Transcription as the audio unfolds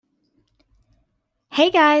Hey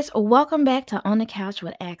guys, welcome back to On the Couch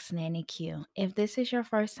with Ask Nanny Q. If this is your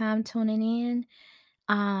first time tuning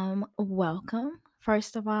in, welcome.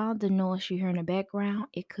 First of all, the noise you hear in the background,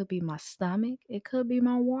 it could be my stomach, it could be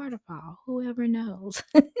my waterfall, whoever knows.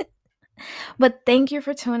 But thank you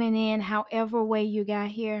for tuning in, however way you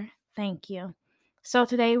got here. Thank you. So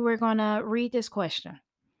today we're gonna read this question.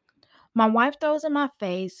 My wife throws in my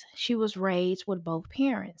face she was raised with both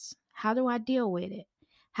parents. How do I deal with it?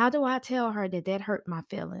 How do I tell her that that hurt my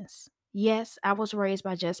feelings? Yes, I was raised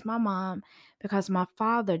by just my mom because my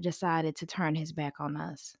father decided to turn his back on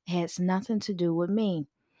us. It has nothing to do with me.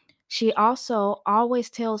 She also always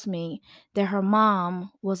tells me that her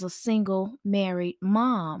mom was a single married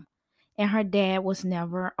mom and her dad was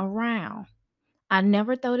never around. I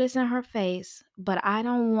never throw this in her face, but I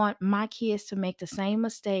don't want my kids to make the same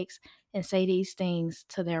mistakes and say these things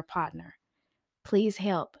to their partner. Please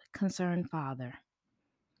help, concerned father.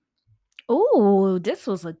 Ooh, this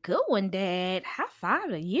was a good one, Dad. High five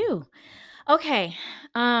to you. Okay.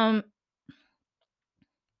 Um,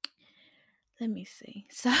 let me see.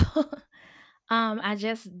 So I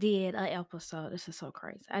just did an episode. This is so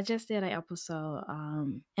crazy. I just did an episode,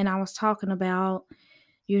 and I was talking about,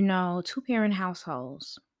 two-parent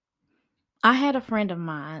households. I had a friend of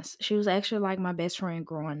mine. She was actually like my best friend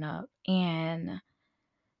growing up, and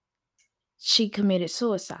she committed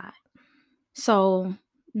suicide. So,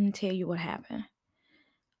 let me tell you what happened.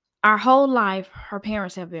 Our whole life, her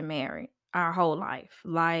parents have been married. Our whole life.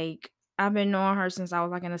 Like, I've been knowing her since I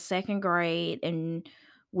was like in the second grade, and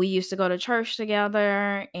we used to go to church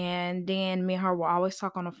together. And then me and her would always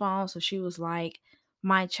talk on the phone. So, she was like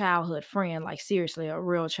my childhood friend, like, seriously, a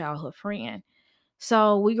real childhood friend.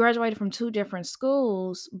 So, we graduated from two different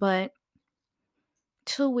schools, but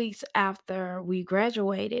 2 weeks after we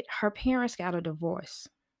graduated, her parents got a divorce.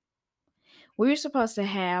 We were supposed to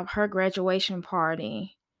have her graduation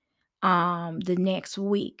party the next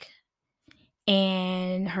week,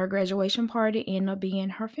 and her graduation party ended up being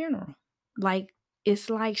her funeral. Like,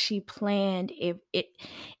 it's like she planned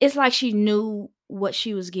it's like she knew what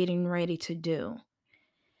she was getting ready to do.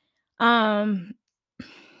 Um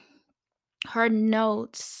her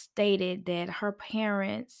notes stated that her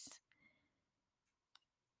parents'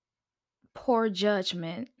 poor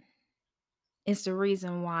judgment is the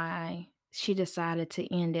reason why she decided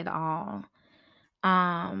to end it all.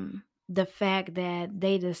 The fact that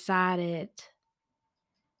they decided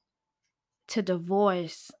to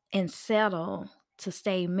divorce and settle to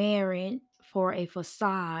stay married for a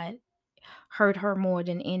facade hurt her more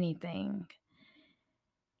than anything.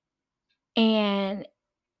 And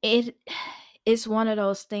it it's one of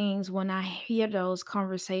those things when I hear those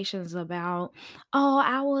conversations about, oh,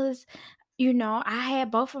 I had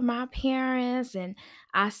both of my parents, and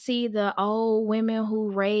I see the old women who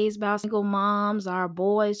raised by single moms or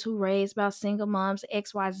boys who raised by single moms,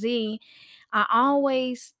 XYZ. I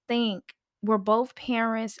always think, were both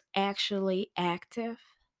parents actually active?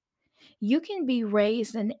 You can be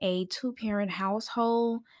raised in a two-parent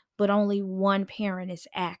household, but only one parent is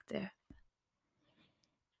active.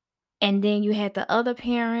 And then you had the other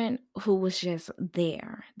parent who was just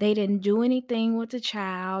there. They didn't do anything with the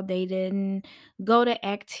child. They didn't go to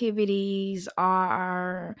activities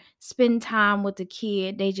or spend time with the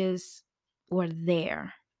kid. They just were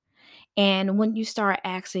there. And when you start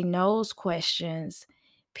asking those questions,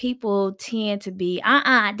 people tend to be,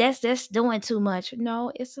 that's doing too much.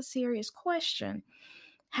 No, it's a serious question.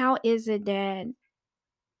 How is it that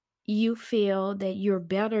you feel that you're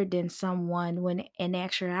better than someone when in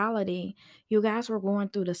actuality you guys were going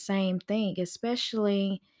through the same thing,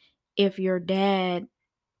 especially if your dad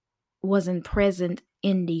wasn't present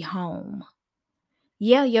in the home?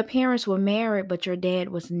 Yeah, your parents were married, but your dad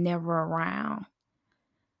was never around.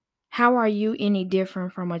 How are you any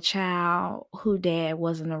different from a child who dad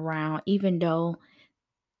wasn't around, even though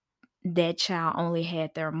that child only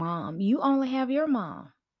had their mom? You only have your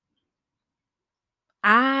mom.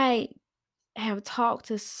 I have talked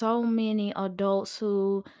to so many adults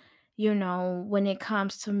who, when it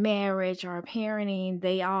comes to marriage or parenting,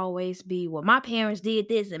 they always be, well, my parents did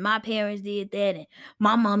this and my parents did that, and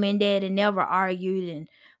my mom and daddy never argued, and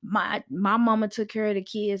my mama took care of the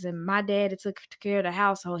kids and my daddy took care of the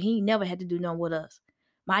household. He never had to do nothing with us.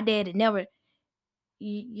 My daddy never.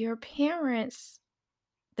 Your parents,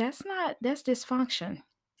 that's dysfunction.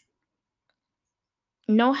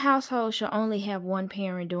 No household should only have one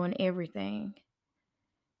parent doing everything.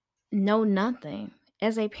 No, nothing.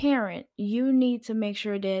 As a parent, you need to make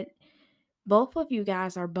sure that both of you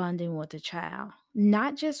guys are bonding with the child,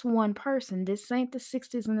 not just one person. This ain't the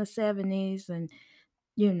 60s and the 70s and,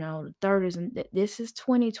 the 30s. And this is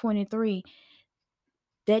 2023.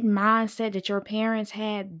 that mindset that your parents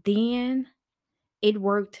had then, it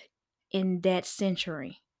worked in that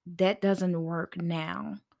century. That doesn't work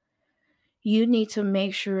now. You need to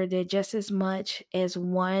make sure that just as much as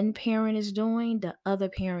one parent is doing, the other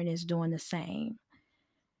parent is doing the same.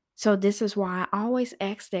 So this is why I always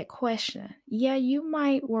ask that question. Yeah, you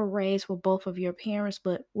might were raised with both of your parents,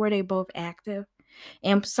 but were they both active?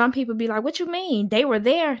 And some people be like, "What you mean? They were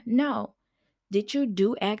there?" No. Did you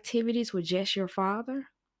do activities with just your father?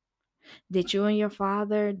 Did you and your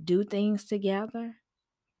father do things together?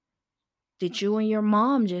 Did you and your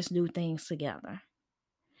mom just do things together?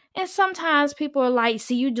 And sometimes people are like,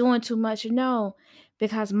 "See, you doing too much." No,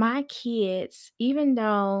 because my kids, even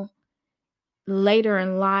though later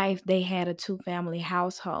in life they had a two-family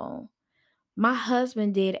household, my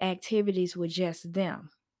husband did activities with just them.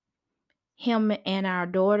 Him and our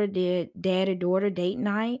daughter did daddy-daughter date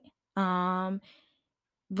night. Um,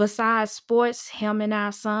 Besides sports, him and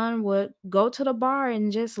our son would go to the bar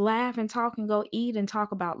and just laugh and talk and go eat and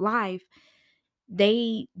talk about life.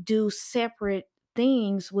 They do separate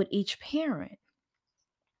things with each parent.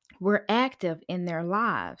 We're active in their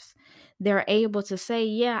lives. They're able to say,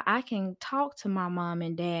 "Yeah, I can talk to my mom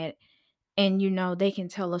and dad." And they can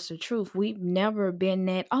tell us the truth. We've never been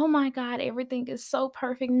that, "Oh my God, everything is so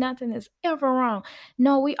perfect. Nothing is ever wrong."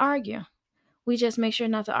 No, we argue. We just make sure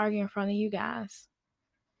not to argue in front of you guys.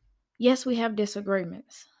 Yes, we have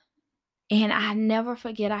disagreements. And I never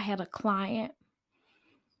forget, I had a client.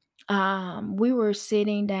 We were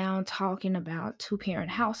sitting down talking about two-parent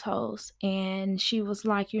households, and she was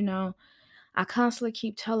like, "I constantly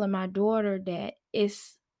keep telling my daughter that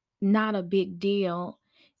it's not a big deal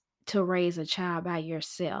to raise a child by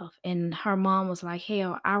yourself." And her mom was like,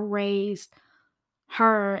 "Hell, I raised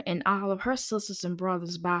her and all of her sisters and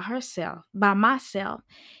brothers by myself."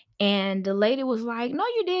 And the lady was like, "No,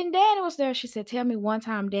 you didn't. Daddy was there." She said, "Tell me one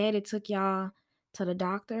time daddy took y'all to the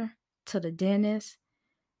doctor, to the dentist,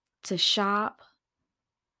 to shop,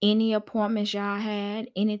 any appointments y'all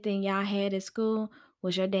had, anything y'all had at school,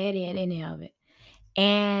 was your daddy at any of it?"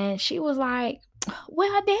 And she was like,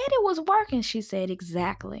 "Well, daddy was working." She said,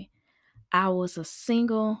 "Exactly. I was a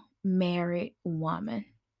single married woman."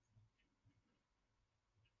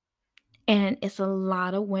 And it's a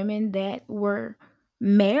lot of women that were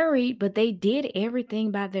married, but they did everything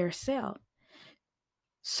by themselves.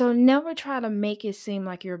 So never try to make it seem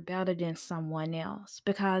like you're better than someone else,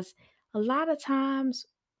 because a lot of times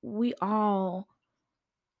we all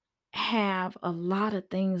have a lot of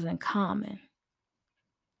things in common.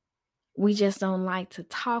 We just don't like to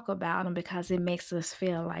talk about them because it makes us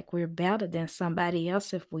feel like we're better than somebody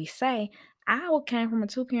else if we say, "I came from a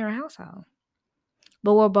two-parent household."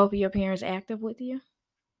 But were both of your parents active with you?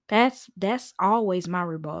 That's always my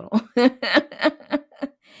rebuttal.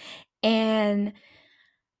 And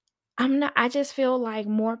I just feel like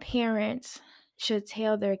more parents should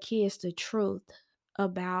tell their kids the truth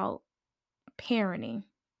about parenting,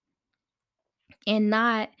 and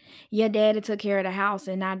not, "Your daddy took care of the house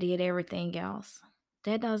and I did everything else."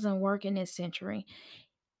 That doesn't work in this century.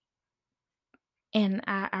 And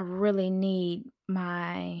I really need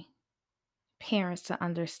my parents to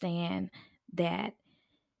understand that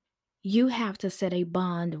you have to set a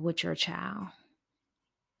bond with your child.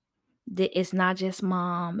 It's not just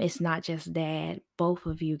mom, it's not just dad. Both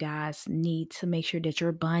of you guys need to make sure that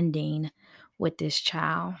you're bonding with this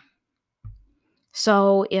child.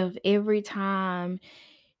 So if every time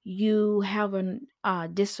you have a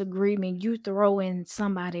disagreement, you throw in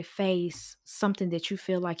somebody's face something that you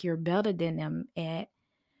feel like you're better than them at,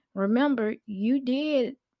 remember you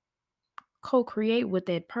did co-create with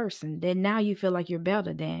that person that now you feel like you're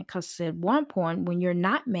better than. Because at one point, when you're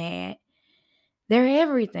not mad, they're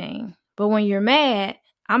everything. But when you're mad,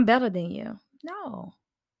 "I'm better than you." No.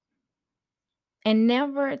 And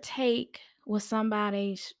never take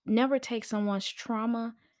someone's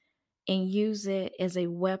trauma and use it as a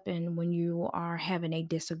weapon when you are having a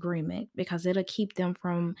disagreement, because it'll keep them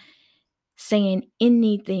from saying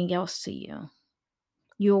anything else to you.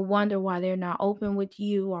 You'll wonder why they're not open with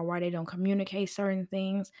you or why they don't communicate certain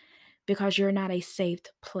things, because you're not a safe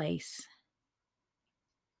place.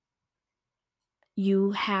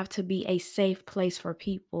 You have to be a safe place for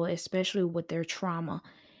people, especially with their trauma.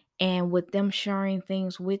 And with them sharing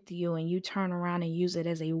things with you and you turn around and use it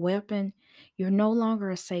as a weapon, you're no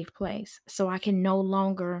longer a safe place. So I can no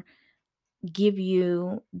longer give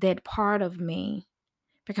you that part of me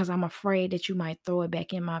because I'm afraid that you might throw it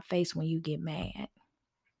back in my face when you get mad.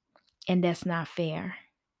 And that's not fair.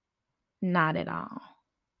 Not at all.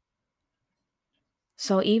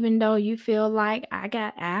 So even though you feel like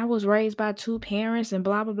I was raised by two parents and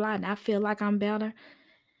blah blah blah, and I feel like I'm better,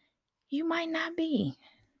 You might not be.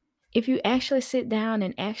 If you actually sit down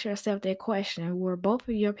and ask yourself that question, were both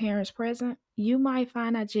of your parents present? You might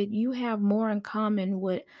find out that you have more in common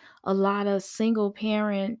with a lot of single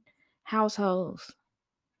parent households.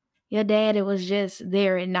 Your daddy was just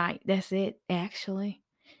there at night. That's it, actually.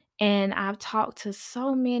 And I've talked to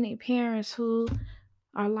so many parents who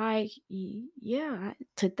are like, Yeah,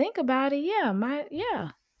 to think about it,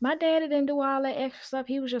 my daddy didn't do all that extra stuff.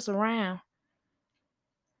 He was just around."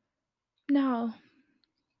 No.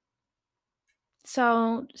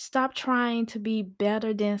 So stop trying to be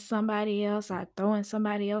better than somebody else or throw in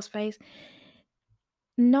somebody else's face.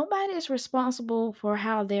 Nobody is responsible for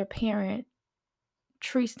how their parent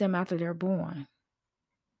treats them after they're born.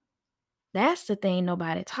 That's the thing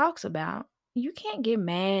nobody talks about. You can't get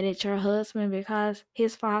mad at your husband because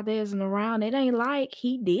his father isn't around. It ain't like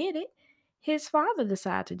he did it. His father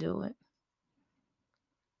decided to do it.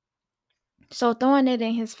 So throwing it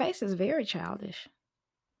in his face is very childish.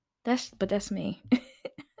 That's me.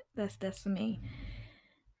 That's me.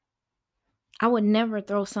 I would never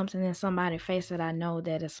throw something in somebody's face that I know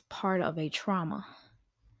that is part of a trauma.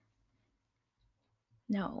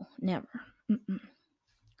 No, never. Mm-mm.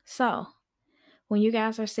 So, when you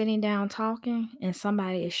guys are sitting down talking and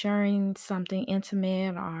somebody is sharing something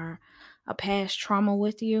intimate or a past trauma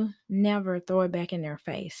with you, never throw it back in their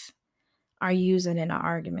face or use it in an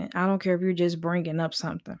argument. I don't care if you're just bringing up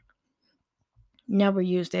something. Never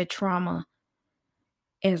use that trauma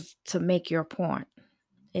as to make your point.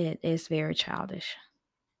 It is very childish.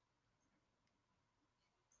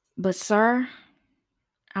 But, sir,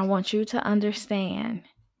 I want you to understand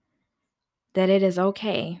that it is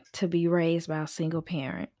okay to be raised by a single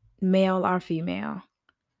parent, male or female.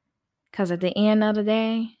 Because at the end of the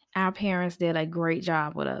day, our parents did a great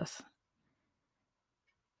job with us.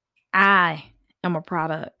 I am a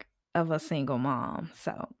product of a single mom.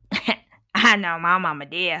 So I know my mama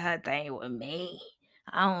did her thing with me.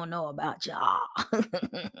 I don't know about y'all.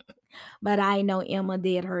 But I know Emma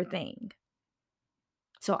did her thing.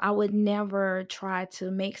 So I would never try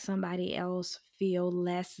to make somebody else feel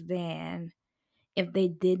less than if they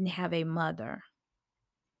didn't have a mother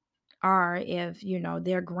or if,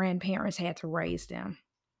 their grandparents had to raise them.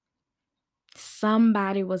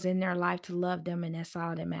 Somebody was in their life to love them, and that's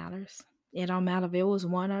all that matters. It don't matter if it was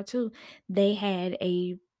one or two. They had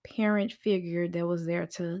a parent figure that was there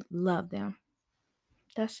to love them.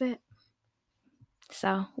 That's it.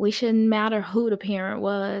 So we shouldn't matter who the parent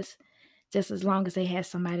was, just as long as they had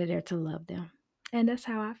somebody there to love them. And that's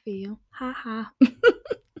how I feel. Ha ha.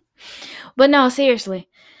 But no, seriously.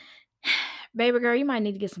 Baby girl, you might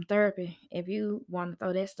need to get some therapy if you want to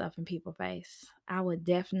throw that stuff in people's face. I would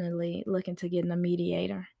definitely look into getting a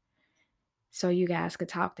mediator so you guys could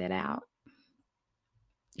talk that out.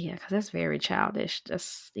 Yeah, because that's very childish.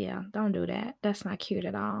 Just, yeah, don't do that. That's not cute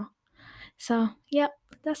at all. So, yep,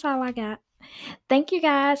 that's all I got. Thank you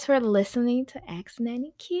guys for listening to Ask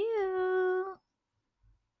Nanny Q.